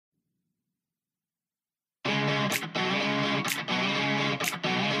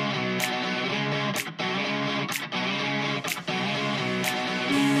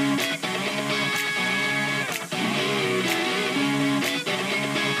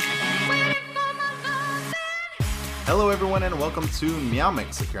Hello, everyone, and welcome to Meow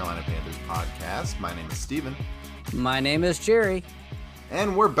Mix, a Carolina Panthers podcast. My name is Steven. My name is Jerry.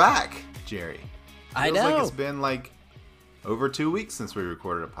 And we're back, Jerry. I know. Feels like it's been like over 2 weeks since we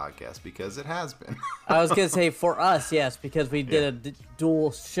recorded a podcast, because it has been. I was going to say for us, yes, because we did a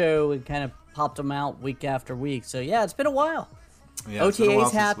dual show and kind of popped them out week after week. So, yeah, it's been a while. Yeah, it's been a while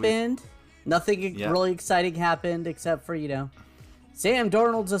OTAs happened. Nothing really exciting happened except for, Sam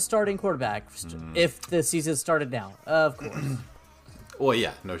Darnold's a starting quarterback if the season started now, of course. Well,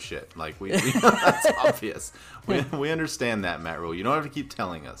 yeah, no shit. Like, that's obvious. We understand that, Matt Rule. You don't have to keep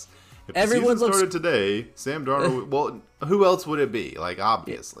telling us. If the season started today, Sam Darnold, well, who else would it be? Like,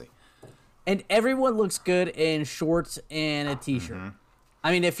 obviously. And everyone looks good in shorts and a t-shirt. Mm-hmm.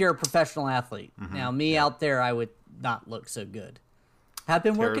 I mean, if you're a professional athlete. Mm-hmm. Now, me out there, I would not look so good. Have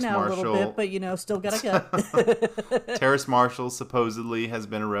been working out a little bit, but, still got a gut. Terrace Marshall supposedly has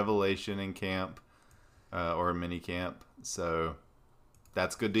been a revelation in camp, or mini camp. So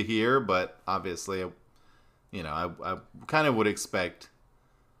that's good to hear, but obviously, I kind of would expect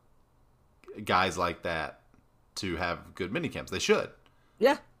guys like that to have good mini camps. They should.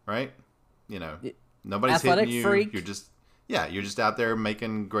 Yeah. Right? Nobody's athletic hitting you. Freak. You're just out there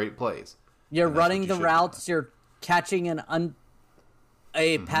making great plays. You're running the routes. You're catching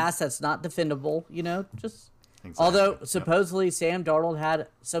a pass that's not defendable, Exactly. Although, supposedly, Sam Darnold had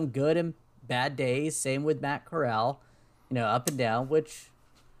some good and bad days. Same with Matt Corral, up and down, which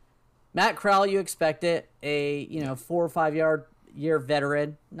Matt Corral, you expect it. A, 4 or 5 year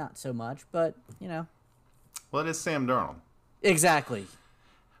veteran, not so much, but, Well, it is Sam Darnold. Exactly.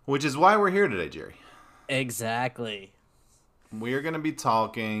 Which is why we're here today, Jerry. Exactly. We are going to be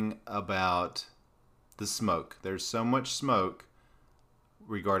talking about the smoke. There's so much smoke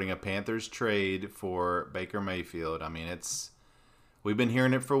regarding a Panthers trade for Baker Mayfield. I mean, we've been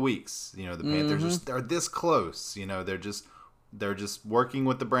hearing it for weeks. The Panthers are this close. They're just working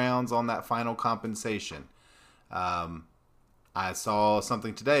with the Browns on that final compensation. I saw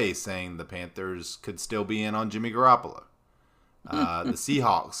something today saying the Panthers could still be in on Jimmy Garoppolo. The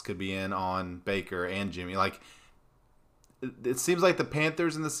Seahawks could be in on Baker and Jimmy. Like, it seems like the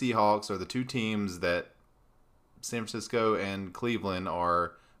Panthers and the Seahawks are the two teams that San Francisco and Cleveland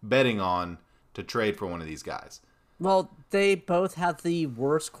are betting on to trade for one of these guys. Well, they both have the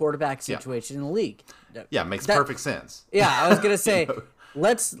worst quarterback situation in the league. Yeah, makes perfect sense. Yeah, I was going to say,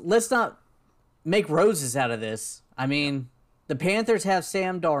 let's not make roses out of this. I mean, the Panthers have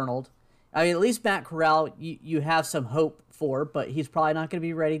Sam Darnold. I mean, at least Matt Corral, you have some hope for, but he's probably not going to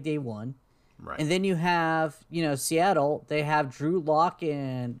be ready day one. Right. And then you have, Seattle. They have Drew Lock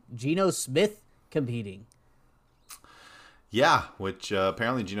and Geno Smith competing. Yeah, which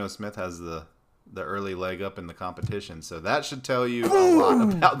apparently Geno Smith has the early leg up in the competition. So that should tell you a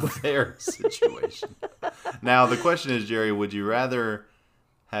lot about their situation. Now, the question is, Jerry, would you rather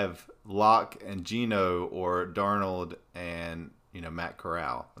have Locke and Geno or Darnold and, Matt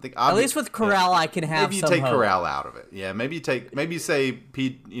Corral? I think at least with Corral, I can have maybe you some take hope. Corral out of it. Yeah, maybe say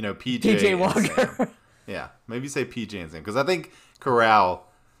PJ Walker. Yeah, maybe say PJ and Sam, because I think Corral,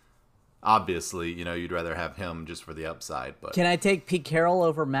 obviously, you'd rather have him just for the upside. But can I take Pete Carroll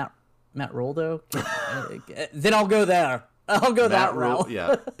over Matt Rule, though? Then I'll go there. I'll go that route.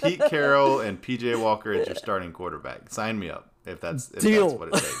 Yeah, Pete Carroll and PJ Walker as your starting quarterback. Sign me up if that's what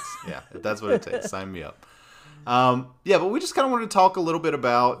it takes. Yeah, if that's what it takes, sign me up. But we just kind of wanted to talk a little bit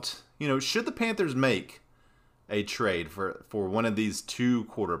about, should the Panthers make a trade for one of these two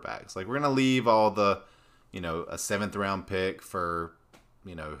quarterbacks? Like, we're going to leave all the, a 7th round pick for,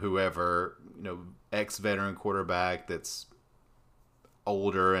 whoever, ex-veteran quarterback that's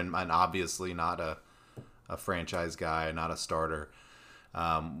older and obviously not a franchise guy, not a starter.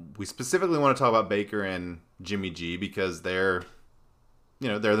 We specifically want to talk about Baker and Jimmy G because they're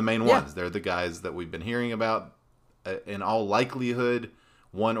the main ones. They're the guys that we've been hearing about. In all likelihood,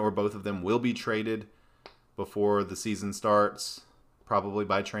 one or both of them will be traded before the season starts, probably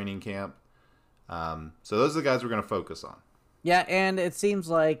by training camp. So those are the guys we're going to focus on. Yeah, and it seems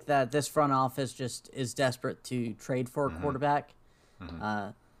like that this front office just is desperate to trade for a quarterback. Mm-hmm.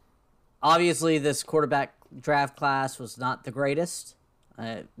 Obviously, this quarterback draft class was not the greatest.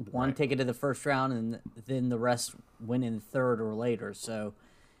 One taken to the first round, and then the rest went in third or later. So,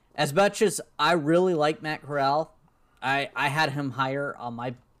 as much as I really like Matt Corral, I had him higher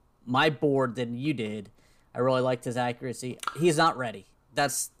on my board than you did. I really liked his accuracy. He's not ready.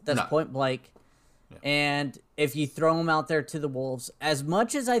 That's point blank. Yeah. And if you throw him out there to the Wolves, as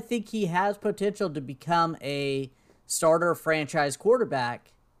much as I think he has potential to become a starter franchise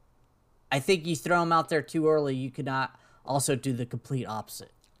quarterback, I think you throw him out there too early, you could not also do the complete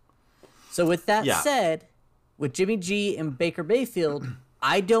opposite. So with that said, with Jimmy G and Baker Mayfield,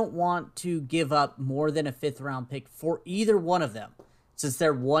 I don't want to give up more than a 5th-round pick for either one of them, since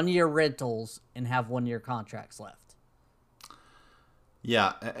they're 1-year rentals and have 1-year contracts left.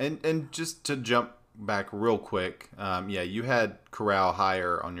 Yeah, and just to jump back real quick, you had Corral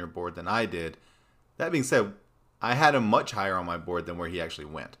higher on your board than I did. That being said, I had him much higher on my board than where he actually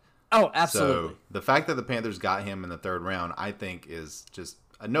went. Oh, absolutely. So the fact that the Panthers got him in the 3rd round, I think, is just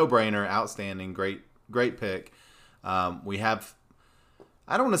a no-brainer, outstanding, great pick. We have,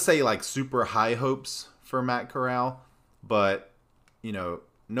 I don't want to say like super high hopes for Matt Corral, but,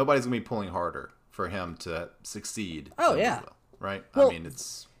 nobody's going to be pulling harder for him to succeed. Oh, yeah. Will, right? Well, I mean,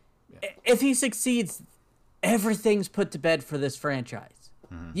 it's... Yeah. If he succeeds, everything's put to bed for this franchise.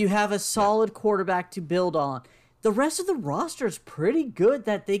 Mm-hmm. You have a solid quarterback to build on. The rest of the roster is pretty good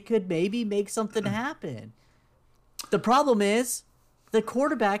that they could maybe make something happen. The problem is the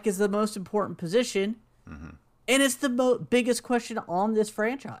quarterback is the most important position, and it's the biggest question on this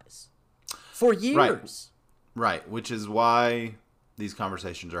franchise for years. Right, which is why these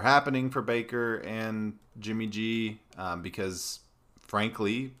conversations are happening for Baker and Jimmy G, because,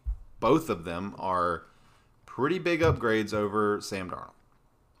 frankly, both of them are pretty big upgrades over Sam Darnold,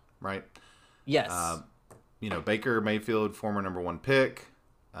 right? Yes. Baker Mayfield, former number 1 pick,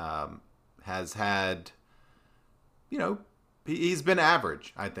 has had, he's been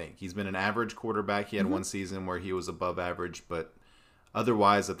average, I think. He's been an average quarterback. He had one season where he was above average, but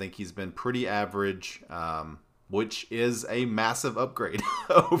otherwise I think he's been pretty average, which is a massive upgrade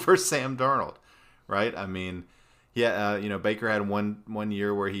over Sam Darnold, right? I mean, Baker had one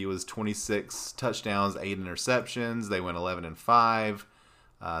year where he was 26 touchdowns, 8 interceptions. They went 11-5.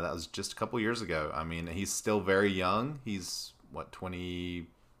 That was just a couple years ago. I mean, he's still very young. He's,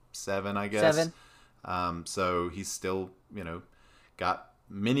 27, I guess? 7. So he's still, got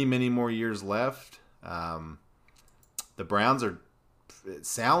many, many more years left. The Browns are, it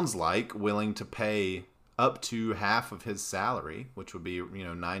sounds like, willing to pay up to half of his salary, which would be,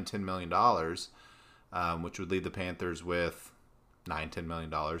 $9-10 million, which would leave the Panthers with $9-10 million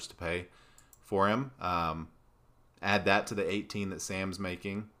to pay for him. Add that to the 18 that Sam's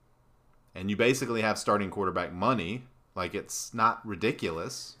making, and you basically have starting quarterback money. Like, it's not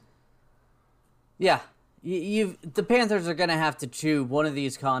ridiculous. Yeah, the Panthers are going to have to chew one of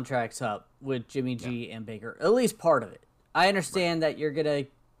these contracts up with Jimmy G and Baker, at least part of it. I understand that you're going to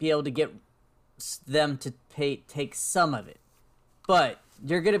be able to get them to take some of it, but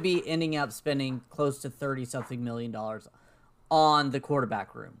you're going to be ending up spending close to $30-something million on the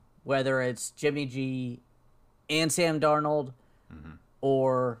quarterback room, whether it's Jimmy G and Sam Darnold,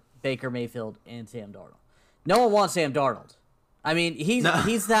 or Baker Mayfield and Sam Darnold. No one wants Sam Darnold. I mean,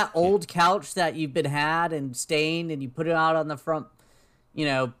 he's that old couch that you've been had and stained, and you put it out on the front,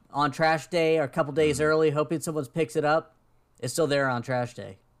 on trash day or a couple days early, hoping someone picks it up. It's still there on trash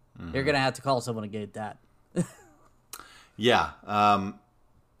day. You're gonna have to call someone to get that. Yeah,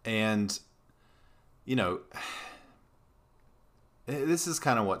 and this is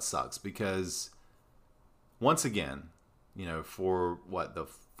kind of what sucks because. Once again, for the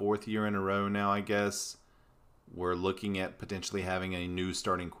 4th year in a row now, I guess, we're looking at potentially having a new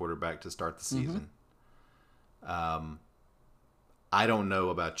starting quarterback to start the season. I don't know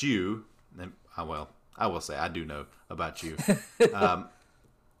about you. I will say I do know about you.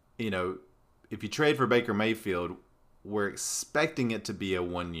 If you trade for Baker Mayfield, we're expecting it to be a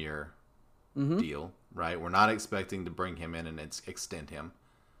 1-year deal, right? We're not expecting to bring him in and extend him,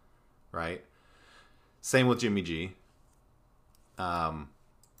 right? Same with Jimmy G.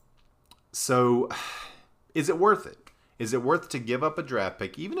 So, is it worth it? Is it worth to give up a draft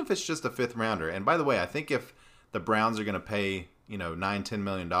pick, even if it's just a 5th rounder? And by the way, I think if the Browns are going to pay, $9-10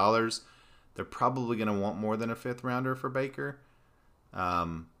 million, they're probably going to want more than a 5th rounder for Baker.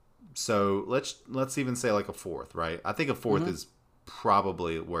 So let's even say like a 4th, right? I think a 4th is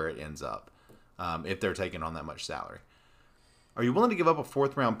probably where it ends up if they're taking on that much salary. Are you willing to give up a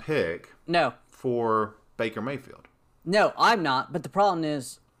 4th round pick? No. For Baker Mayfield? No, I'm not. But the problem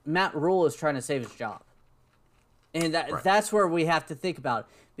is Matt Rule is trying to save his job. And that's where we have to think about it.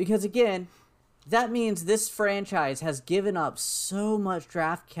 Because, again, that means this franchise has given up so much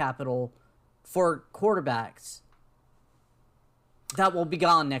draft capital for quarterbacks that will be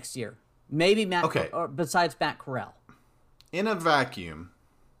gone next year. Maybe besides Matt Corral. In a vacuum,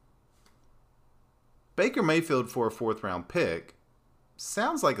 Baker Mayfield for a 4th round pick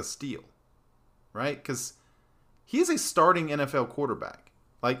sounds like a steal. Right? Because he is a starting NFL quarterback.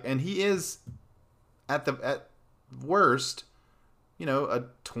 And he is at worst, a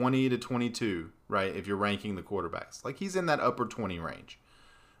 20 to 22, right? If you're ranking the quarterbacks. He's in that upper 20 range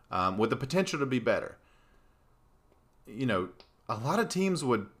with the potential to be better. a lot of teams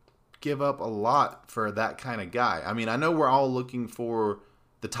would give up a lot for that kind of guy. I mean, I know we're all looking for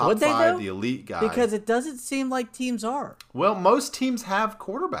the top five, the elite guy. Because it doesn't seem like teams are. Well, most teams have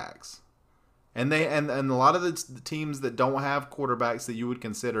quarterbacks. And a lot of the teams that don't have quarterbacks that you would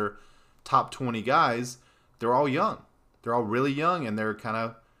consider top 20 guys, they're all young. They're all really young, and they're kind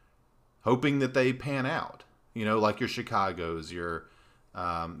of hoping that they pan out. Like your Chicago's, your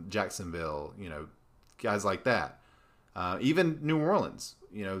Jacksonville, guys like that. Even New Orleans,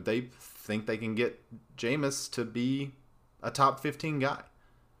 they think they can get Jameis to be a top 15 guy.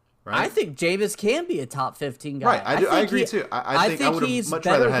 Right? I think Jameis can be a top 15 guy. Right, I agree too. I think I would have much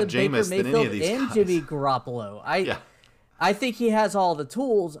rather had Jameis than any of these and guys. Jimmy Garoppolo. I think he has all the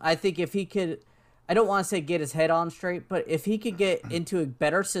tools. I think if he could, I don't want to say get his head on straight, but if he could get into a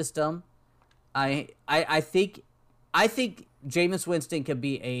better system, I think Jameis Winston could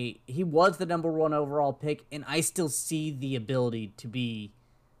be he was the number 1 overall pick, and I still see the ability to be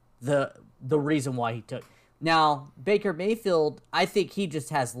the reason why he took. Now, Baker Mayfield, I think he just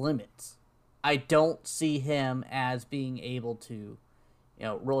has limits. I don't see him as being able to,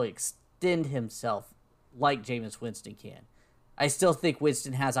 really extend himself like Jameis Winston can. I still think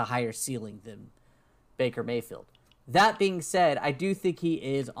Winston has a higher ceiling than Baker Mayfield. That being said, I do think he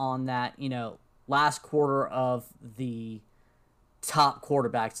is on that, last quarter of the top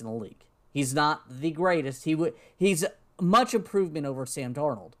quarterbacks in the league. He's not the greatest. He's much improvement over Sam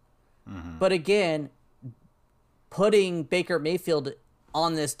Darnold. Mm-hmm. But again, putting Baker Mayfield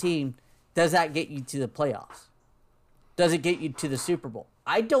on this team, does that get you to the playoffs? Does it get you to the Super Bowl?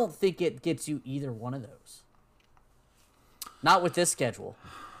 I don't think it gets you either one of those. Not with this schedule.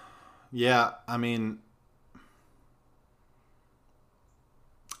 Yeah, I mean,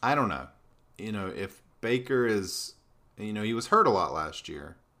 I don't know. If Baker is, he was hurt a lot last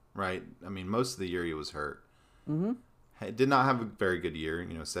year, right? I mean, most of the year he was hurt. Mm-hmm. He did not have a very good year,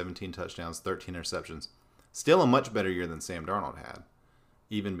 17 touchdowns, 13 interceptions. Still a much better year than Sam Darnold had,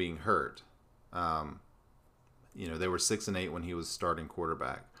 even being hurt. They were 6-8 when he was starting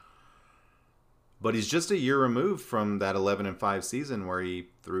quarterback. But he's just a year removed from that 11-5 season where he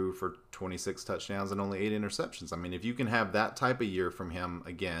threw for 26 touchdowns and only 8 interceptions. I mean, if you can have that type of year from him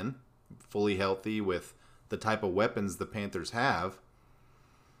again, fully healthy with the type of weapons the Panthers have,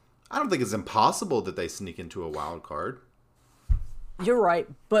 I don't think it's impossible that they sneak into a wild card. You're right,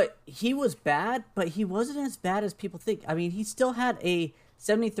 but he was bad, but he wasn't as bad as people think. I mean, he still had a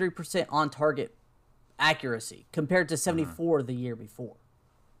 73% on-target accuracy compared to 74 the year before.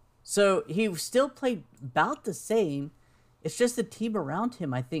 So he still played about the same. It's just the team around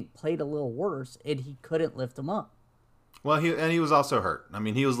him, I think, played a little worse, and he couldn't lift them up. Well, he was also hurt. I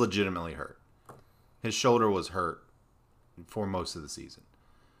mean, he was legitimately hurt. His shoulder was hurt for most of the season.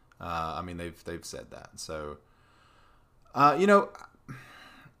 I mean, they've said that. So,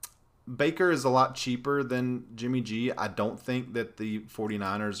 Baker is a lot cheaper than Jimmy G. I don't think that the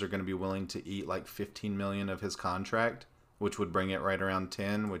 49ers are going to be willing to eat like $15 million of his contract, which would bring it right around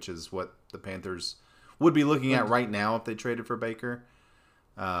 10, which is what the Panthers would be looking at right now if they traded for Baker.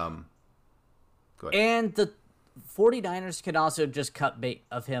 Go ahead. And the 49ers can also just cut bait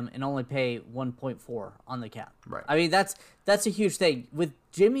of him and only pay 1.4 on the cap. Right. I mean, that's a huge thing. With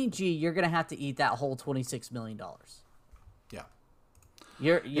Jimmy G, you're going to have to eat that whole $26 million. Yeah.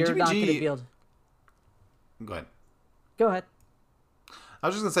 You're not going to be able to... Go ahead. Go ahead. I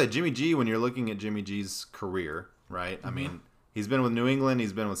was just going to say, Jimmy G, when you're looking at Jimmy G's career, right? Mm-hmm. I mean, he's been with New England.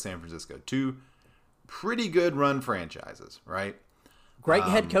 He's been with San Francisco. 2 pretty good run franchises, right? Great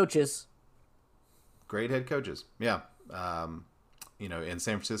head coaches. Great head coaches. Yeah. In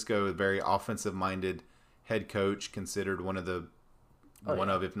San Francisco, a very offensive-minded head coach, considered one of,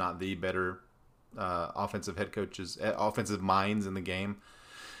 if not the better offensive head coaches, offensive minds in the game.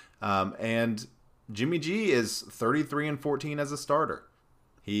 And Jimmy G is 33-14 as a starter.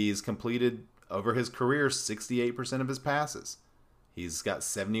 He's completed over his career 68% of his passes. He's got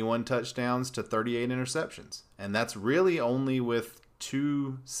 71 touchdowns to 38 interceptions. And that's really only with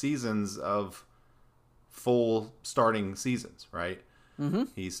 2 seasons of full starting seasons, right? Mm-hmm.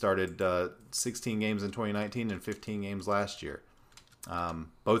 He started 16 games in 2019 and 15 games last year.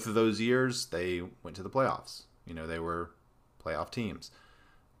 Both of those years, they went to the playoffs. They were playoff teams.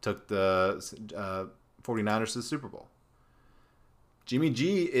 Took the 49ers to the Super Bowl. Jimmy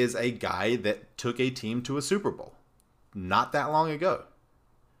G is a guy that took a team to a Super Bowl not that long ago.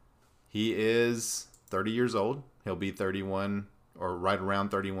 He is 30 years old. He'll be 31 or right around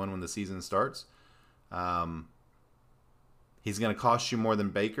 31 when the season starts. He's going to cost you more than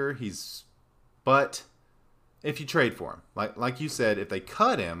Baker. But if you trade for him, like you said, if they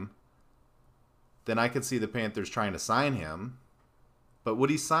cut him, then I could see the Panthers trying to sign him. But would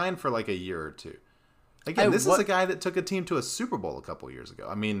he sign for like a year or two? Again, this is a guy that took a team to a Super Bowl a couple years ago.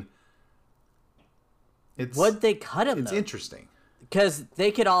 I mean, would they cut him? It's interesting because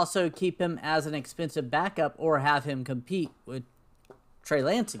they could also keep him as an expensive backup or have him compete with Trey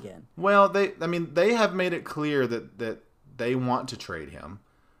Lance again. Well, they have made it clear that they want to trade him,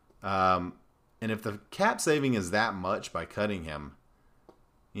 and if the cap saving is that much by cutting him,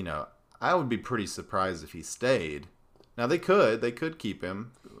 I would be pretty surprised if he stayed. Now they could keep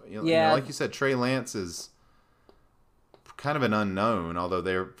him. Like you said, Trey Lance is kind of an unknown, although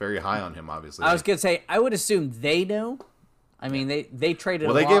they're very high on him. Obviously, I was gonna say I would assume they know. I mean, they traded.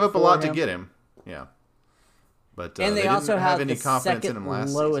 Well, they gave up a lot to get him. Yeah, but and they also didn't have any the confidence in him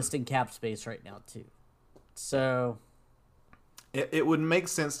last lowest season. in cap space right now too. So it would make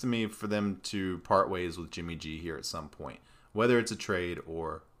sense to me for them to part ways with Jimmy G here at some point, whether it's a trade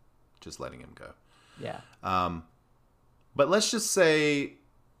or just letting him go. Yeah. But let's just say,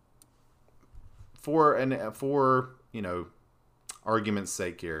 for argument's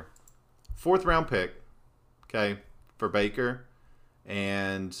sake here, 4th round pick, okay, for Baker,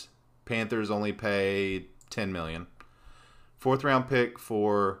 and Panthers only pay $10 million. 4th round pick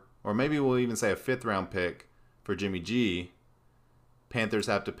or maybe we'll even say a 5th round pick for Jimmy G. Panthers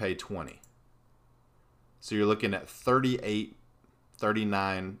have to pay 20. So you're looking at 38,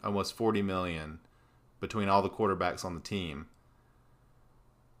 39, almost 40 million between all the quarterbacks on the team,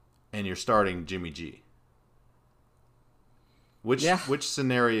 and you're starting Jimmy G. Which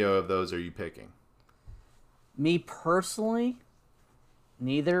scenario of those are you picking? Me personally,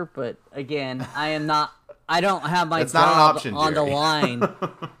 neither. But again, I don't have my job on the line.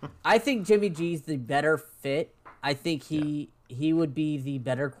 I think Jimmy G's the better fit. I think he would be the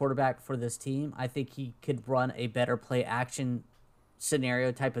better quarterback for this team. I think he could run a better play action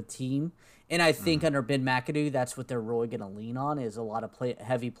scenario type of team. And I think under Ben McAdoo, that's what they're really going to lean on, is a lot of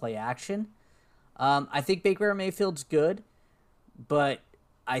heavy play action. I think Baker Mayfield's good, but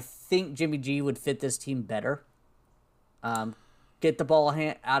I think Jimmy G would fit this team better. Get the ball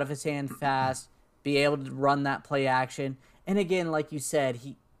out of his hand fast, be able to run that play action. And again, like you said,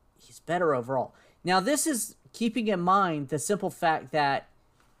 he's better overall. Now, this is keeping in mind the simple fact that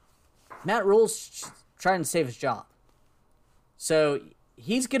Matt Rule's trying to save his job. So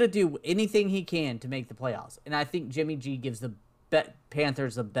he's going to do anything he can to make the playoffs. And I think Jimmy G gives the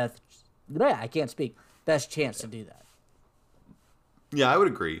Panthers the best chance to do that. Yeah, I would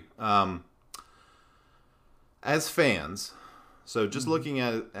agree. As fans, so just looking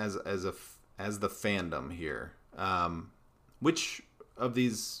at it as the fandom here, which of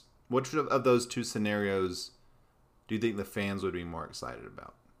those two scenarios do you think the fans would be more excited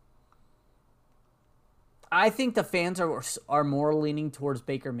about? I think the fans are more leaning towards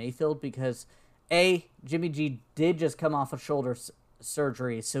Baker Mayfield because, Jimmy G did just come off of shoulder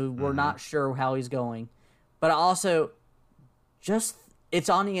surgery, so we're not sure how he's going. But also, it's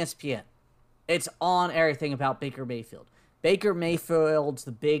on ESPN. It's on everything about Baker Mayfield. Baker Mayfield's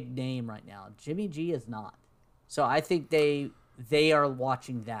the big name right now. Jimmy G is not. So I think they are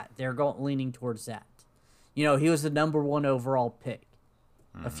watching that. They're leaning towards that. He was the number 1 overall pick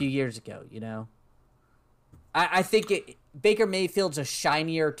a few years ago, I think Baker Mayfield's a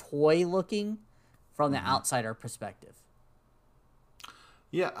shinier toy looking from the outsider perspective.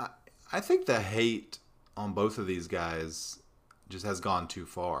 Yeah, I think the hate on both of these guys just has gone too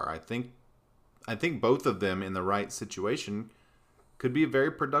far. I think both of them in the right situation could be very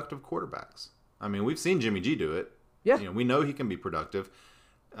productive quarterbacks. I mean, we've seen Jimmy G do it. Yeah. We know he can be productive.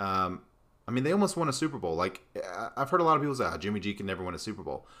 They almost won a Super Bowl. Like, I've heard a lot of people say, Jimmy G can never win a Super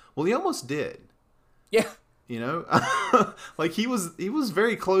Bowl. Well, he almost did. Yeah. Like he was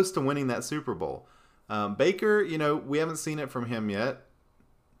very close to winning that Super Bowl. Baker, we haven't seen it from him yet,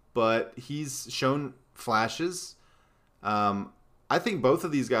 but he's shown flashes. I think both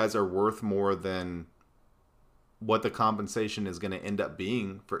of these guys are worth more than what the compensation is going to end up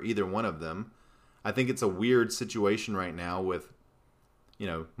being for either one of them. I think it's a weird situation right now with,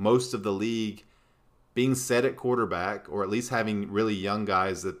 most of the league being set at quarterback, or at least having really young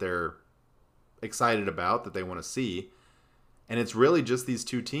guys that they're excited about, that they want to see. And it's really just these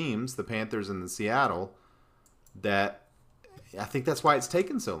two teams, the Panthers and the Seattle, that I think that's why it's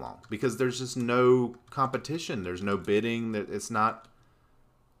taken so long, because there's just no competition. There's no bidding. There's not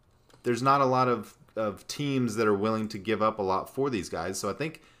a lot of teams that are willing to give up a lot for these guys. So I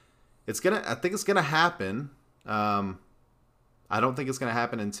think it's gonna happen. I don't think it's gonna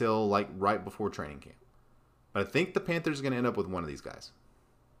happen until like right before training camp. But I think the Panthers are gonna end up with one of these guys.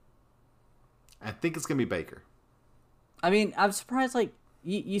 I think it's gonna be Baker. I mean, I'm surprised. Like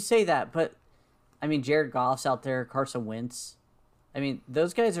you say that, but I mean, Jared Goff's out there, Carson Wentz. I mean,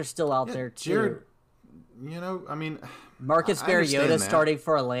 those guys are still out there too. Jared, I mean, Marcus Mariota starting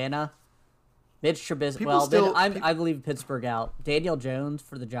for Atlanta. Mitch Trubisky. Well, then I believe Pittsburgh out. Daniel Jones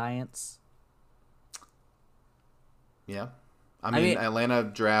for the Giants. Yeah, I mean Atlanta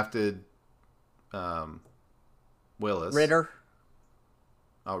drafted Willis. Ritter.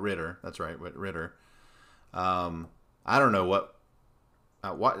 Oh, Ritter. That's right, Ritter. I don't know what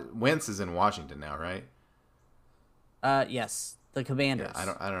Wentz is in Washington now, right? Yes, the Commanders.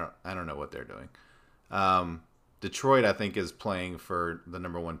 Yeah, I don't know what they're doing. Detroit, I think, is playing for the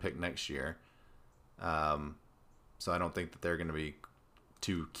number 1 pick next year. So I don't think that they're going to be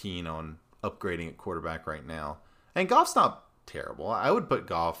too keen on upgrading at quarterback right now. And Goff's not terrible. I would put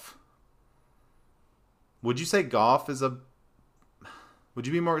Goff. Would you say Goff is a? Would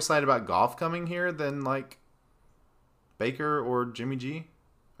you be more excited about Goff coming here than like Baker or Jimmy G?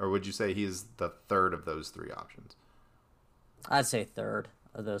 Or would you say he's the third of those 3 options? I'd say third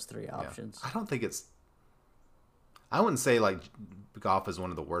of those 3 options. Yeah. I don't think it's. I wouldn't say like Goff is one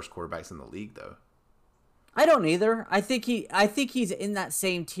of the worst quarterbacks in the league, though. I don't either. I think he's in that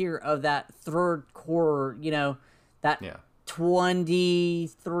same tier of that third core. That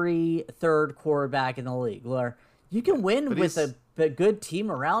 23 third quarterback in the league, where you can win with a good team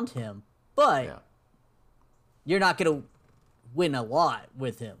around him, but you're not going to win a lot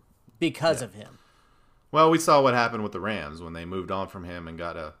with him because of him. Well, we saw what happened with the Rams when they moved on from him and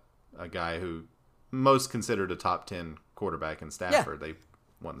got a guy who most considered a top 10 quarterback in Stafford. Yeah. They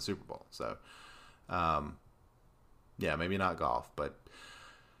won the Super Bowl. So, maybe not Goff, but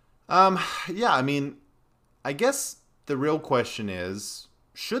I mean, I guess the real question is,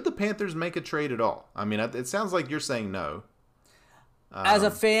 should the Panthers make a trade at all? I mean, it sounds like you're saying no. As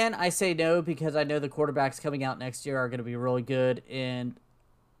a fan, I say no because I know the quarterbacks coming out next year are going to be really good, and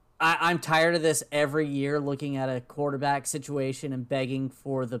I'm tired of this every year looking at a quarterback situation and begging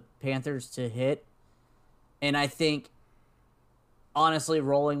for the Panthers to hit. And I think, honestly,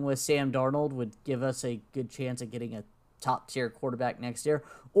 rolling with Sam Darnold would give us a good chance at getting a top-tier quarterback next year.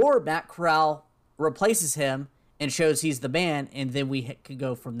 Or Matt Corral replaces him and shows he's the man, and then we could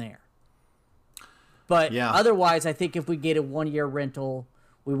go from there. But otherwise, I think if we get a 1-year rental,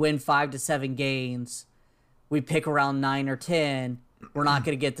 we win 5 to 7 games, we pick around 9 or 10, we're not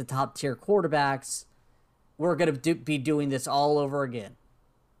going to get the top-tier quarterbacks. We're going to be doing this all over again.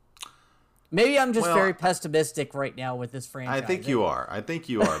 Maybe I'm just very pessimistic right now with this franchise. I think you are.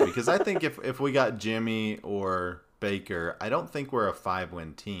 Because I think if we got Jimmy or Baker, I don't think we're a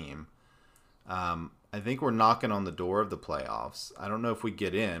 5-win team. I think we're knocking on the door of the playoffs. I don't know if we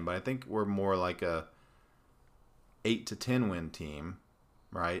get in, but I think we're more like a 8 to 10 win team,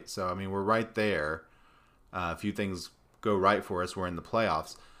 right? So, I mean, we're right there. A few things go right for us, we're in the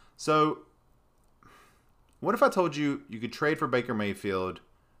playoffs. So, what if I told you could trade for Baker Mayfield?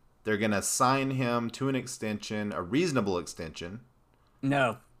 They're going to sign him to an extension, a reasonable extension.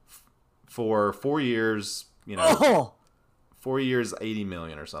 No. For 4 years, 4 years, $80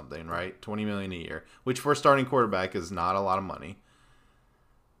 million or something, right? $20 million a year, which for a starting quarterback is not a lot of money.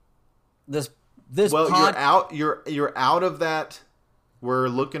 You're out of that. We're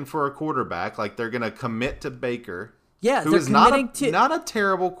looking for a quarterback. Like, they're going to commit to Baker. Yeah, who is not a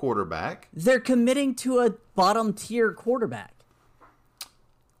terrible quarterback. They're committing to a bottom tier quarterback.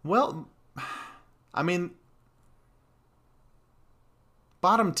 Well, I mean,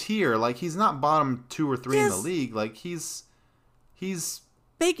 bottom tier, like he's not bottom 2 or 3 in the league. Like he's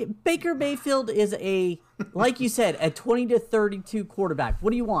Baker Mayfield is like you said, a 20 to 32 quarterback. What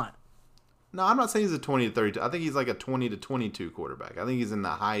do you want? No, I'm not saying he's a 20 to 32. I think he's like a 20 to 22 quarterback. I think he's in the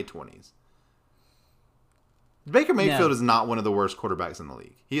high 20s. Baker Mayfield is not one of the worst quarterbacks in the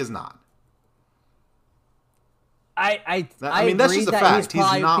league. He is not. I mean, that's just a fact. He's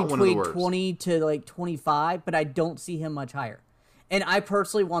not one of the worst. 20 to like 25, but I don't see him much higher. And I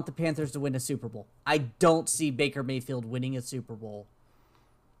personally want the Panthers to win a Super Bowl. I don't see Baker Mayfield winning a Super Bowl.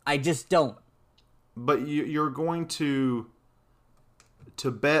 I just don't. But you're going to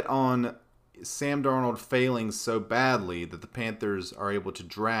bet on Sam Darnold failing so badly that the Panthers are able to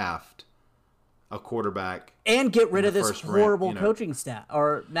draft a quarterback and get rid of this horrible coaching staff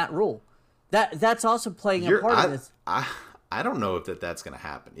or Matt Rule. That's also playing a part of this. I don't know if that's going to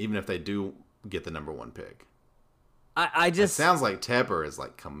happen, even if they do get the number 1 pick. It sounds like Tepper is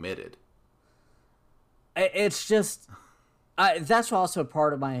like committed. It's just that's also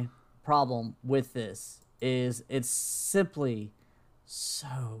part of my problem with this is it's simply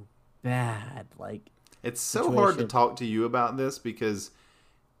so bad. Like it's so hard to talk to you about this because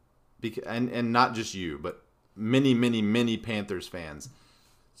and not just you, but many Panthers fans.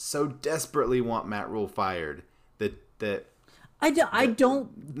 so desperately want Matt Rule fired that I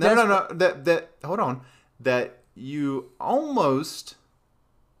don't. No. That hold on. That you almost,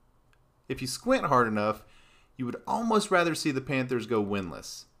 if you squint hard enough, you would almost rather see the Panthers go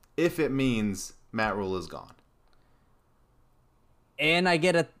winless if it means Matt Rule is gone. And I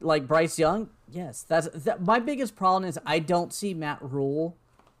get it, like Bryce Young. Yes, my biggest problem is I don't see Matt Rule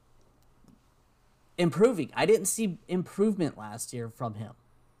improving. I didn't see improvement last year from him.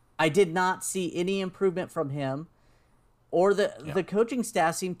 I did not see any improvement from him, or the coaching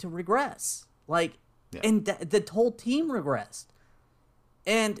staff seemed to regress. And the whole team regressed.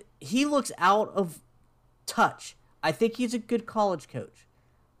 And he looks out of touch. I think he's a good college coach.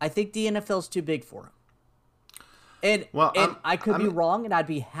 I think the NFL's too big for him. And I could be wrong, and I'd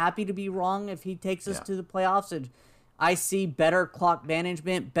be happy to be wrong if he takes us to the playoffs. And I see better clock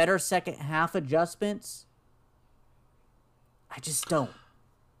management, better second half adjustments. I just don't.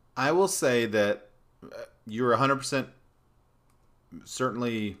 I will say that you're 100%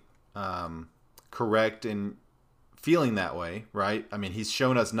 certainly correct in feeling that way, right? I mean, he's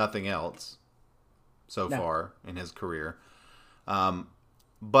shown us nothing else so far in his career.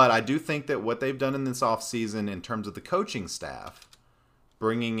 But I do think that what they've done in this offseason in terms of the coaching staff,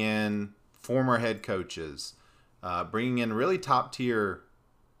 bringing in former head coaches, bringing in really top-tier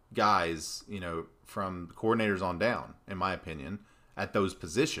guys, from coordinators on down, in my opinion, at those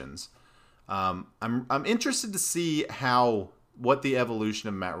positions, I'm interested to see what the evolution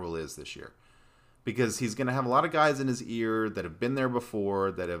of Matt Rule is this year. Because he's going to have a lot of guys in his ear that have been there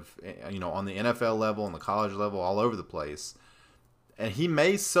before, that have, on the NFL level, on the college level, all over the place. And he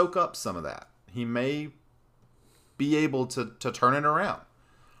may soak up some of that. He may be able to turn it around.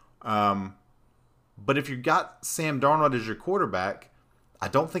 But if you've got Sam Darnold as your quarterback, I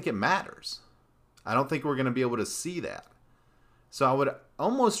don't think it matters. I don't think we're going to be able to see that. So I would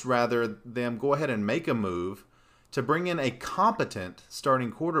almost rather them go ahead and make a move to bring in a competent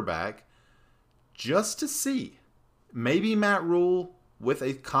starting quarterback just to see. Maybe Matt Rule with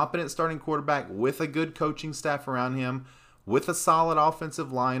a competent starting quarterback, with a good coaching staff around him, with a solid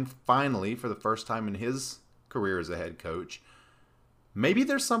offensive line, finally, for the first time in his career as a head coach. Maybe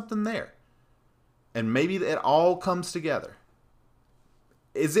there's something there. And maybe it all comes together.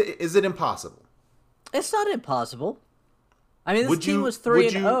 Is it impossible? It's not impossible. I mean, this team was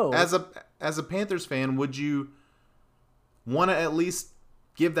 3-0. As a Panthers fan, would you want to at least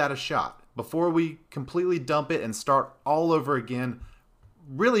give that a shot before we completely dump it and start all over again,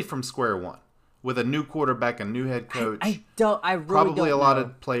 really from square one, with a new quarterback, a new head coach? I really probably don't a lot know.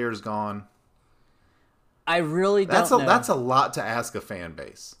 of players gone. I really don't know. That's a lot to ask a fan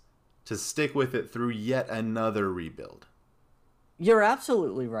base to stick with it through yet another rebuild. You're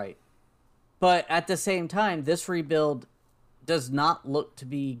absolutely right. But at the same time, this rebuild does not look to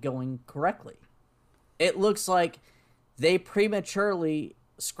be going correctly. It looks like they prematurely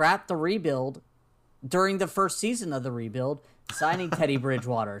scrapped the rebuild during the first season of the rebuild, signing Teddy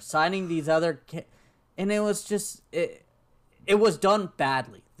Bridgewater, signing these other and it was just it was done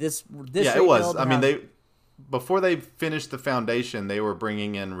badly. This it was. I mean, before they finished the foundation, they were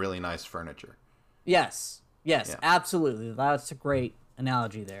bringing in really nice furniture. Yes, absolutely. That's a great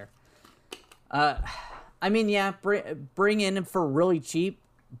analogy there. I mean, bring in for really cheap,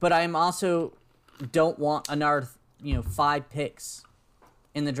 but I'm also don't want another 5 picks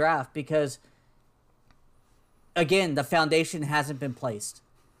in the draft because, again, the foundation hasn't been placed.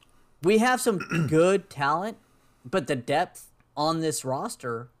 We have some good talent, but the depth on this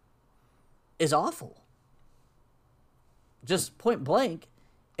roster is awful. Just point blank.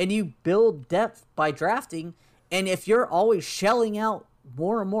 And you build depth by drafting, and if you're always shelling out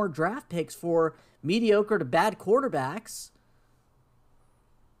more and more draft picks for mediocre to bad quarterbacks,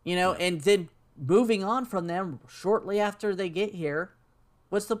 and then moving on from them shortly after they get here,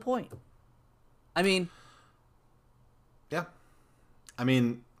 what's the point? I mean... Yeah. I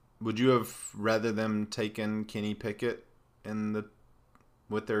mean, would you have rather them taken Kenny Pickett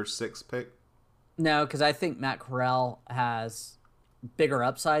with their 6th pick? No, because I think Matt Corral has bigger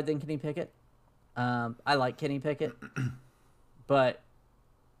upside than Kenny Pickett. I like Kenny Pickett, but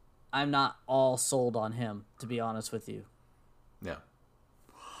I'm not all sold on him, to be honest with you. Yeah.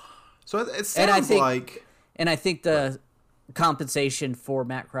 So it sounds like... And I think the compensation for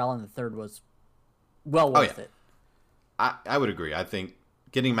Matt Corral in the 3rd was well worth it. I would agree. I think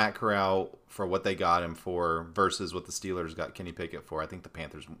getting Matt Corral for what they got him for versus what the Steelers got Kenny Pickett for, I think the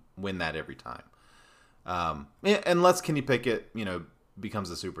Panthers win that every time. Unless Kenny Pickett,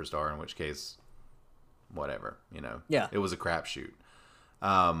 becomes a superstar, in which case, whatever, Yeah. It was a crapshoot.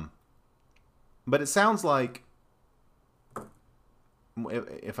 But it sounds like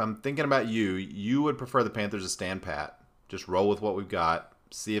if I'm thinking about you, you would prefer the Panthers to stand pat, just roll with what we've got,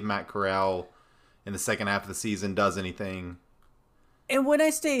 see if Matt Corral in the second half of the season does anything. And when I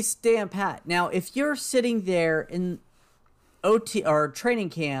say stand pat, now if you're sitting there in OT or training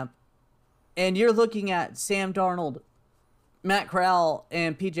camp and you're looking at Sam Darnold, Matt Corral,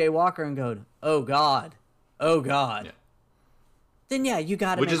 and PJ Walker and going, oh God, yeah. Then yeah, you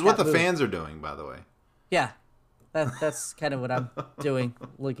got to. Which is what the fans are doing, by the way. Yeah, that's kind of what I'm doing,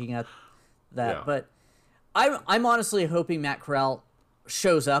 looking at that. Yeah. But I'm honestly hoping Matt Corral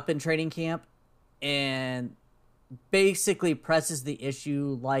shows up in training camp and basically presses the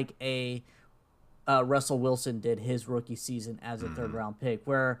issue like a Russell Wilson did his rookie season as a third-round pick,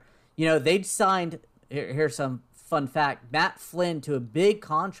 where, you know, they'd signed, here's some fun fact, Matt Flynn to a big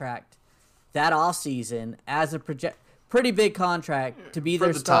contract that offseason as a pretty big contract to be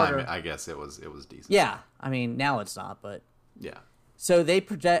their starter. Time, I guess it was decent. Yeah, I mean, now it's not, but... Yeah. So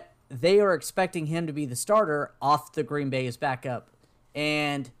they are expecting him to be the starter off the Green Bay's backup.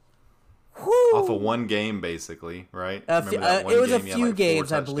 And... Whew, off of one game, basically, right? It was a few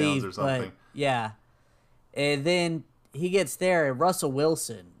games, I believe, but yeah. And then he gets there, and Russell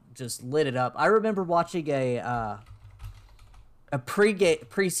Wilson just lit it up. I remember watching a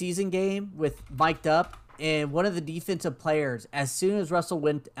preseason game with mic'd up, and one of the defensive players, as soon as Russell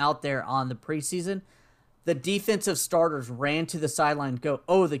went out there on the preseason, the defensive starters ran to the sideline and go,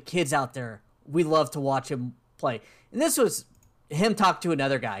 oh, the kid's out there. We love to watch him play. And this was him talk to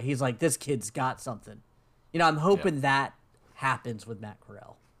another guy. He's like, this kid's got something. You know, I'm hoping that happens with Matt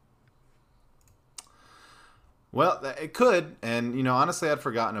Corral. Well, it could. And, you know, honestly, I'd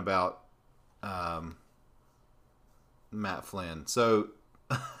forgotten about Matt Flynn. So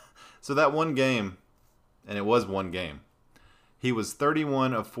that one game, and it was one game, he was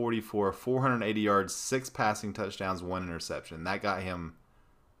 31 of 44, 480 yards, 6 passing touchdowns, 1 interception. That got him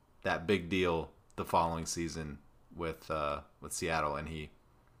that big deal the following season with Seattle, and he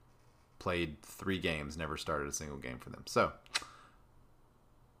played 3 games, never started a single game for them. So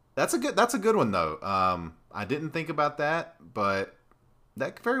that's a good one though. I didn't think about that, but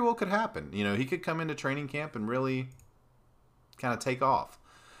that very well could happen. You know, he could come into training camp and really kind of take off.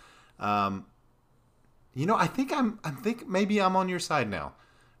 You know, I think maybe I'm on your side now,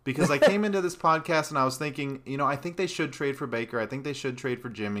 because I came into this podcast and I was thinking, you know, I think they should trade for Baker. I think they should trade for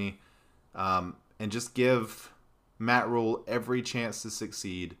Jimmy, and just give Matt Rule every chance to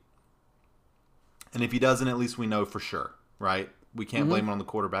succeed. And if he doesn't, at least we know for sure, right? We can't blame it on the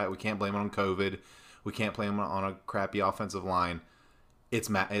quarterback. We can't blame it on COVID. We can't blame it on a crappy offensive line. It's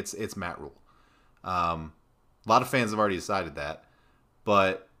Matt Rule. A lot of fans have already decided that,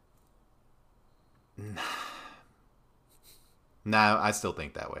 but no, I still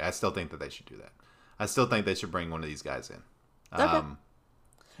think that way. I still think that they should do that. I still think they should bring one of these guys in. Okay.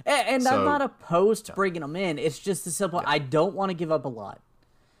 And I'm not opposed to bringing them in. It's just the simple. I don't want to give up a lot,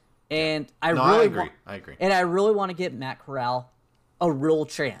 and I agree. And I really want to get Matt Corral a real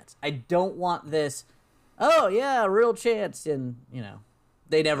chance. I don't want this. Oh yeah, a real chance, and you know,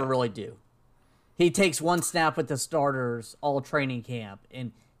 they never really do. He takes one snap with the starters all training camp,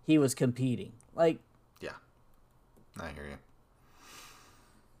 and he was competing. Like, yeah, I hear you.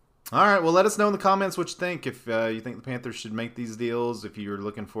 All right, well, let us know in the comments what you think. If you think the Panthers should make these deals, if you're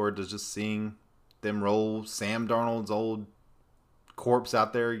looking forward to just seeing them roll Sam Darnold's old corpse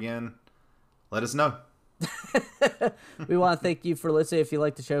out there again, let us know. We want to thank you for listening. If you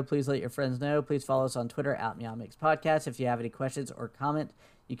like the show, please let your friends know. Please follow us on Twitter @MeowMixPodcast. If you have any questions or comment,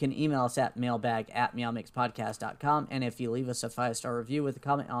 you can email us at mailbag@meowmixpodcast.com. And if you leave us a 5-star review with a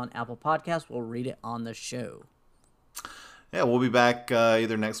comment on Apple Podcasts, we'll read it on the show. Yeah, we'll be back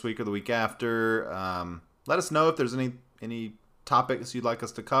either next week or the week after. Let us know if there's any topics you'd like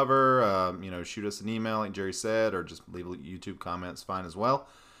us to cover. You know, shoot us an email like Jerry said, or just leave a YouTube comments, fine as well.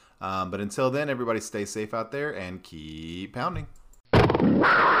 But until then, everybody stay safe out there and keep pounding.